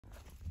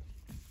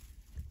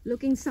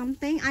Looking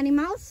something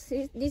animals.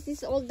 This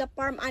is all the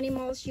farm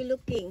animals you're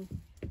looking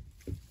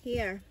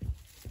here.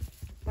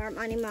 Farm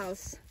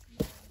animals.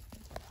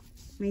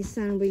 My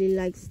son really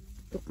likes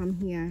to come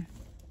here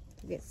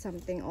to get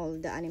something, all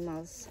the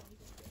animals.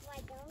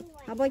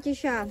 How about you,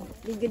 Sha?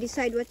 Did you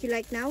decide what you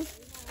like now?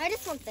 I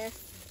just want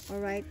this.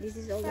 Alright, this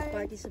is all the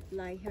party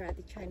supply here at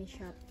the Chinese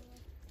shop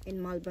in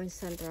Melbourne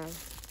Central.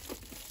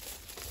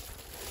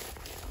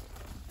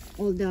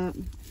 All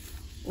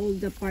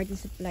the party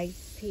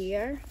supplies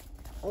here.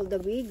 All the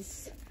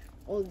wigs,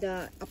 all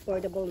the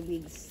affordable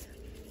wigs,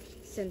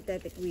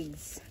 synthetic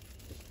wigs.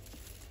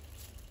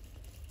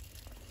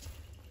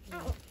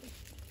 Oh.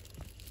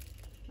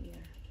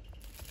 Yeah,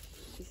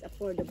 it's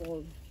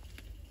affordable.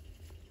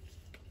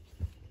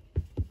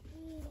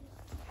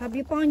 Have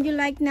you found you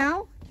like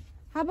now?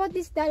 How about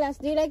this, Dallas?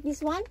 Do you like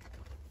this one?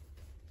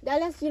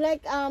 Dallas, you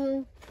like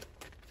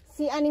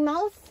sea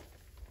animals?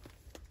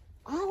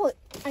 Oh,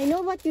 I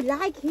know what you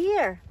like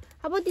here.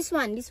 How about this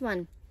one? This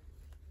one.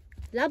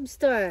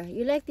 Lobster.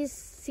 You like these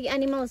sea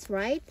animals,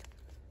 right?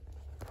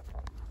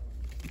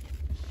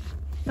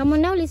 Come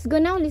on now, let's go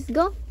now. Let's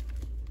go.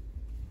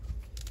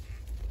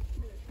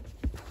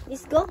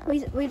 Let's go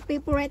with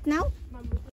people right now.